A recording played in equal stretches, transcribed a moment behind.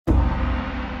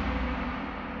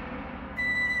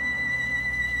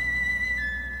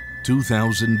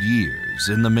2,000 years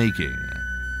in the making.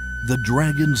 The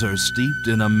dragons are steeped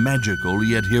in a magical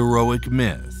yet heroic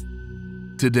myth.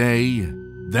 Today,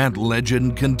 that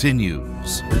legend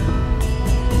continues.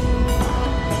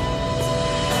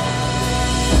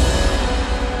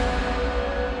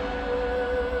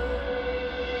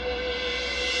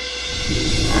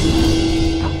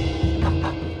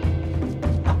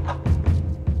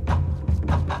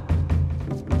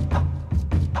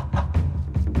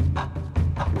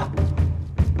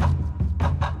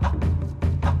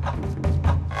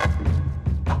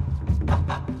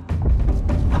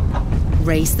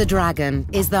 Race the Dragon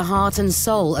is the heart and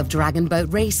soul of dragon boat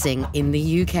racing in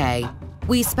the UK.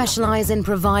 We specialise in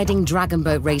providing dragon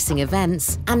boat racing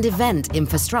events and event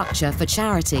infrastructure for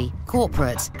charity,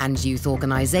 corporate and youth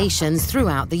organisations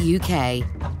throughout the UK.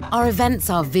 Our events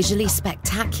are visually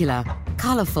spectacular,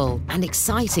 colourful and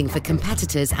exciting for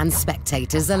competitors and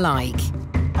spectators alike.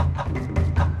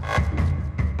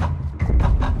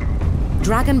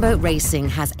 Dragon boat racing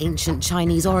has ancient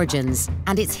Chinese origins,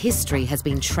 and its history has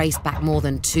been traced back more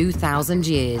than 2,000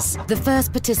 years. The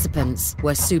first participants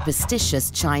were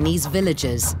superstitious Chinese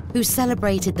villagers who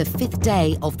celebrated the 5th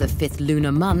day of the 5th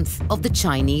lunar month of the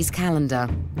Chinese calendar.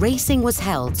 Racing was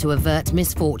held to avert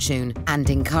misfortune and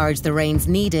encourage the rains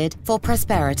needed for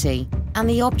prosperity. And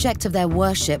the object of their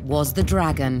worship was the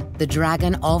dragon. The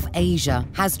dragon of Asia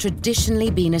has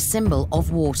traditionally been a symbol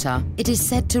of water. It is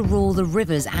said to rule the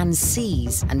rivers and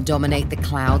seas and dominate the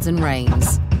clouds and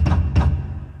rains.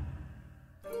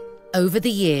 Over the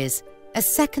years, a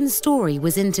second story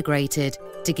was integrated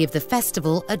to give the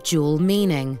festival a dual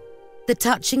meaning. The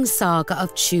touching saga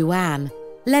of Chuan.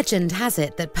 Legend has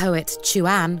it that poet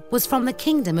Chuan was from the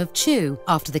kingdom of Chu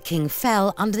after the king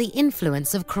fell under the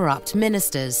influence of corrupt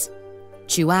ministers.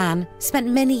 Chuan spent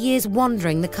many years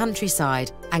wandering the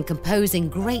countryside and composing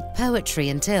great poetry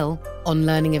until, on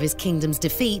learning of his kingdom's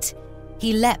defeat,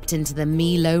 he leapt into the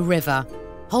Milo River,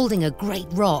 holding a great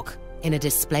rock in a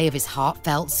display of his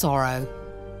heartfelt sorrow.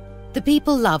 The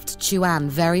people loved Chuan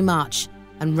very much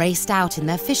and raced out in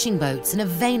their fishing boats in a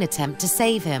vain attempt to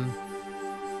save him.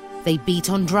 They beat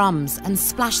on drums and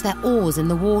splashed their oars in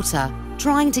the water,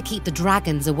 trying to keep the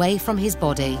dragons away from his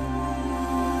body.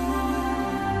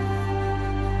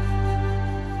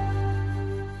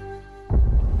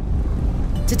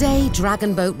 Today,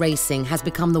 dragon boat racing has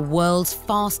become the world's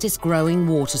fastest growing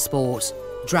water sport.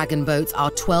 Dragon boats are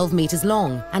 12 meters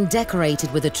long and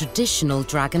decorated with a traditional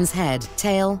dragon's head,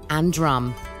 tail and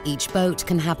drum. Each boat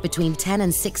can have between 10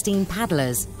 and 16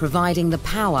 paddlers, providing the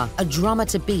power, a drummer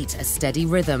to beat a steady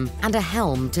rhythm and a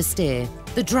helm to steer.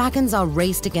 The dragons are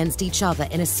raced against each other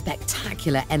in a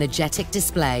spectacular, energetic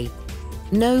display.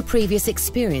 No previous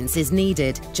experience is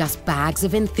needed, just bags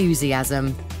of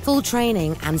enthusiasm. Full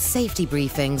training and safety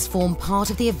briefings form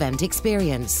part of the event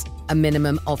experience. A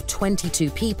minimum of 22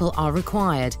 people are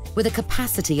required, with a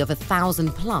capacity of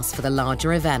 1,000 plus for the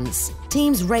larger events.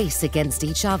 Teams race against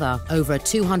each other over a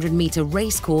 200-meter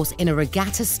race course in a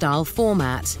regatta-style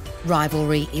format.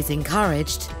 Rivalry is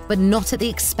encouraged, but not at the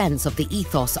expense of the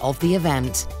ethos of the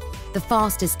event. The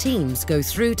fastest teams go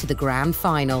through to the grand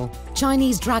final.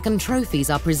 Chinese Dragon trophies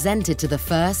are presented to the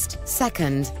first,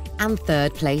 second, and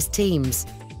third place teams.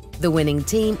 The winning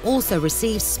team also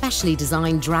receives specially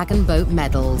designed dragon boat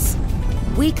medals.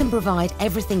 We can provide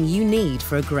everything you need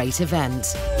for a great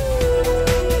event.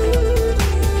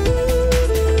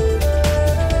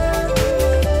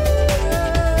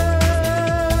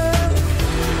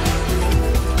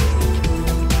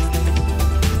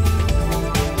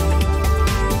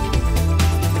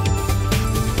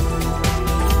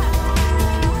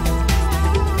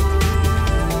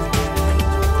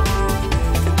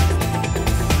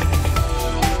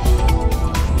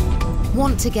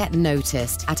 Want to get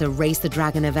noticed at a Race the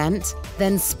Dragon event?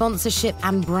 Then sponsorship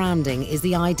and branding is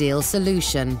the ideal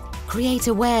solution. Create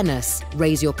awareness,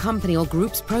 raise your company or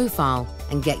group's profile,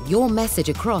 and get your message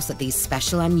across at these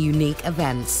special and unique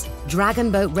events. Dragon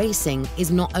boat racing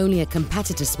is not only a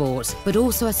competitor sport, but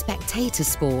also a spectator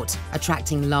sport,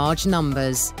 attracting large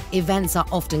numbers. Events are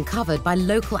often covered by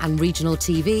local and regional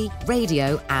TV,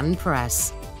 radio, and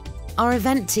press. Our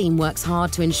event team works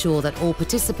hard to ensure that all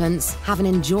participants have an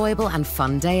enjoyable and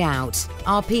fun day out.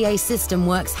 Our PA system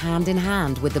works hand in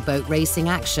hand with the boat racing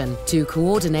action to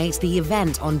coordinate the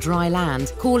event on dry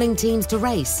land, calling teams to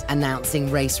race, announcing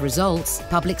race results,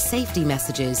 public safety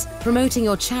messages, promoting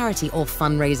your charity or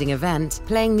fundraising event,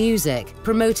 playing music,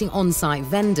 promoting on-site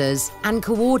vendors, and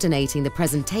coordinating the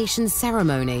presentation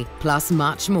ceremony, plus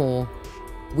much more.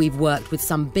 We've worked with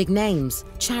some big names,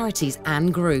 charities,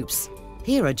 and groups.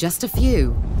 Here are just a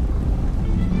few.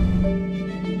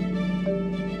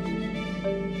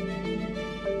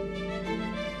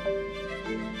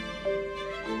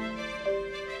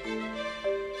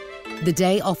 The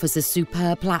day offers a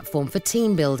superb platform for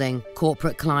team building,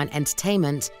 corporate client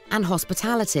entertainment, and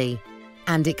hospitality.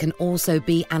 And it can also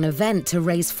be an event to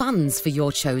raise funds for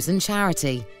your chosen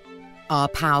charity. Our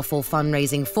powerful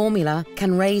fundraising formula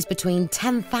can raise between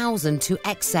 $10,000 to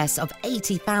excess of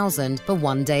 $80,000 for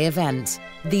one-day event.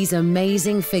 These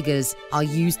amazing figures are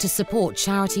used to support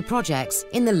charity projects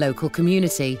in the local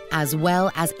community as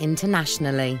well as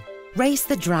internationally. Race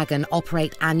the Dragon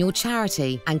operate annual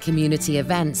charity and community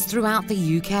events throughout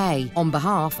the UK on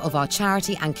behalf of our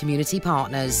charity and community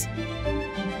partners.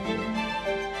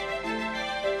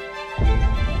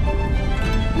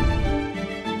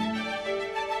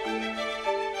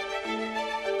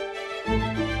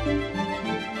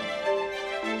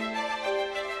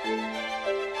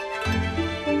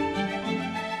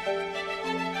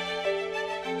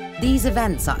 These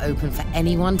events are open for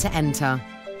anyone to enter.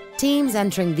 Teams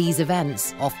entering these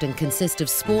events often consist of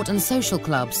sport and social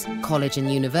clubs, college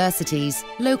and universities,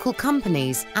 local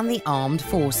companies, and the armed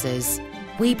forces.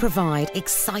 We provide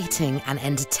exciting and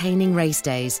entertaining race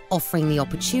days, offering the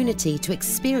opportunity to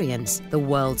experience the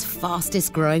world's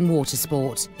fastest growing water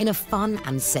sport in a fun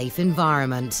and safe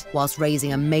environment, whilst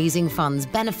raising amazing funds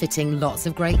benefiting lots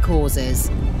of great causes.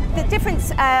 The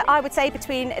difference, I would say,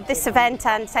 between this event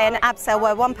and, say, an abseil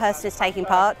where one person is taking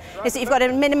part is that you've got a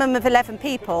minimum of 11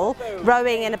 people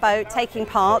rowing in a boat, taking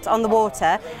part on the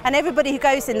water, and everybody who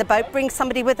goes in the boat brings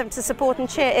somebody with them to support and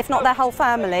cheer, if not their whole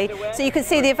family. So you can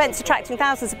see the events attracting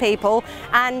thousands of people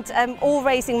and all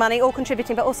raising money, all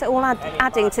contributing, but also all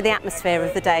adding to the atmosphere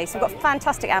of the day. So we've got a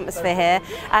fantastic atmosphere here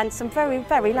and some very,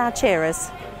 very loud cheerers.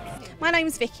 My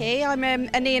name's Vicky. I'm a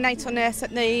neonatal nurse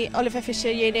at the Oliver Fisher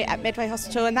unit at Medway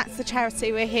Hospital, and that's the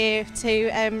charity we're here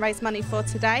to raise money for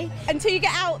today. Until you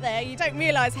get out there, you don't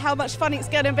realise how much fun it's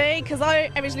going to be, because I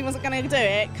originally wasn't going to do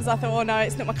it because I thought, oh no,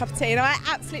 it's not my cup of tea. And I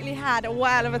absolutely had a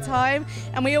whale of a time,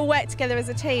 and we all work together as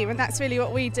a team, and that's really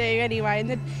what we do anyway.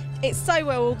 And it's so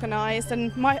well organised,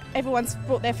 and everyone's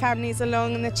brought their families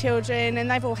along and their children,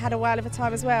 and they've all had a whale of a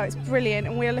time as well. It's brilliant,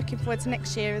 and we're looking forward to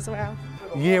next year as well.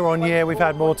 Year on year we've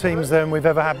had more teams than we've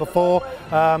ever had before,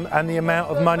 and the amount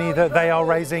of money that they are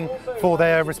raising for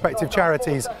their respective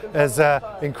charities has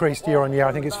increased year on year.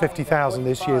 I think it's 50,000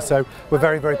 this year, so we're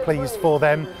very, very pleased for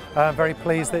them, very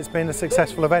pleased that it's been a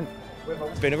successful event.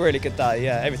 It's been a really good day,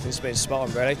 yeah, everything's been spot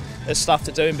on really. There's stuff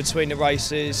to do in between the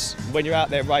races. When you're out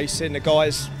there racing, the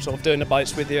guys sort of doing the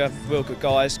boats with you, real good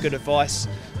guys, good advice.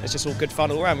 It's just all good fun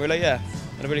all around really, yeah,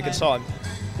 and a really good time.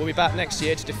 We'll be back next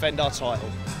year to defend our title.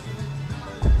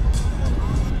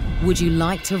 Would you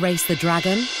like to race the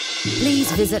Dragon?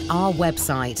 Please visit our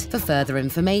website for further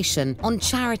information on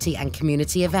charity and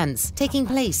community events taking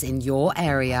place in your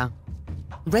area.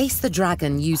 Race the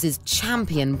Dragon uses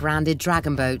Champion branded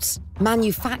dragon boats.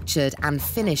 Manufactured and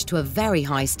finished to a very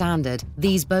high standard,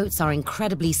 these boats are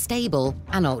incredibly stable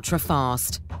and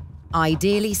ultra-fast.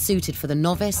 Ideally suited for the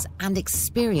novice and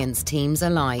experienced teams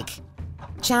alike.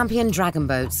 Champion dragon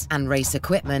boats and race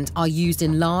equipment are used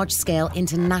in large-scale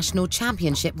international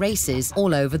championship races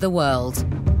all over the world.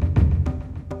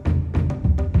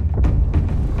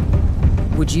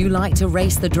 Would you like to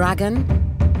race the Dragon?